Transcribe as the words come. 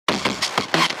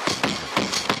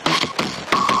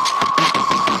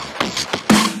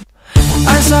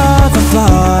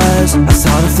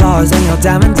all the flaws in your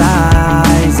diamond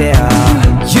eyes, yeah.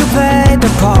 You played the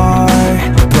part,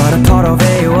 but a part of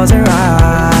it wasn't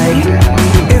right.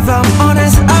 If I'm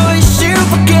honest, I wish you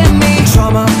forgive me.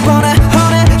 Trauma, wanna,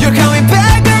 honey, you're coming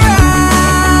back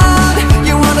around.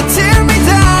 You wanna tear me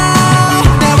down,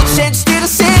 never change to the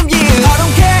same you. I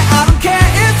don't care,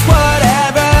 it's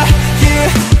whatever. You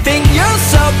think you're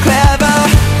so clever,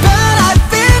 but I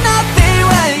feel nothing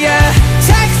when you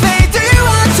text me, do you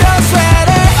want your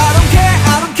sweater? I don't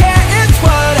care, it's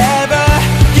whatever.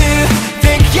 You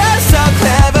think you're so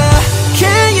clever,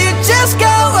 can you just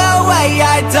go away?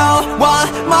 I don't want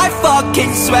my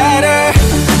fucking sweater.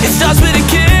 It starts with a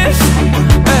kiss,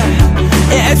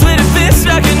 it ends with a fist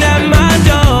knocking at my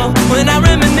door. When I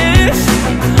reminisce,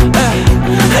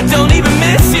 I don't even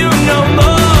miss you no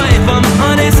more. If I'm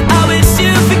honest, I wish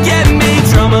you forget me.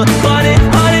 Drama, honey,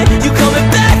 you coming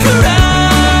back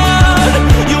around.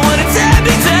 You wanna tear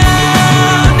me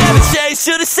down, never chase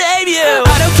you to save you.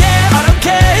 I don't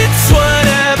care, it's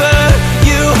whatever.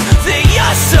 You think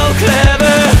you're so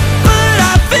clever, but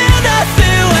I feel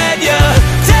nothing when you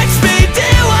text me, do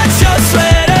you want your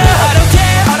sweater? I don't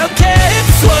care,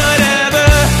 it's whatever.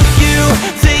 You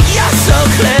think you're so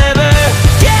clever,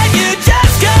 can you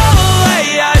just go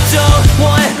away? I don't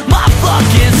want my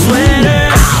fucking sweater.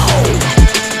 Ow!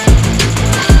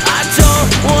 I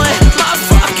don't want my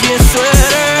fucking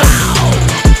sweater. Ow!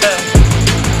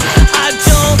 I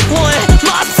don't want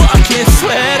my fucking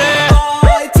sweater.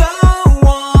 I don't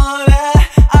want it,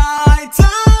 I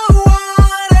don't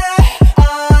want it,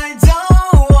 I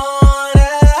don't want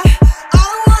it, I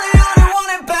don't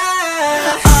want it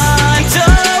back. I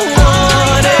don't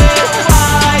want it,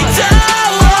 I don't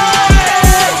want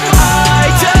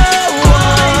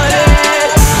it,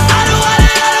 I don't want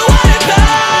it, I don't want it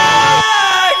back.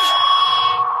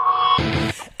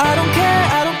 I don't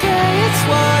care, it's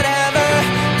whatever.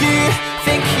 You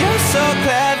think you're so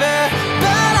clever,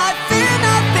 but I feel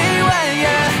nothing when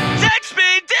you Text me,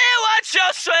 do you want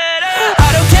your sweater? I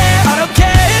don't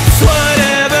care, it's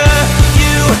whatever.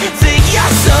 You think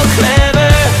you're so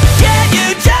clever, can you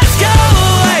just go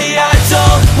away? I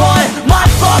don't want my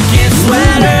fucking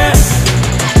sweater.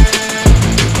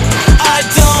 I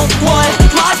don't want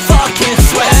my fucking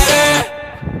sweater.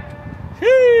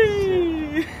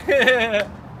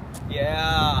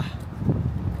 Yeah.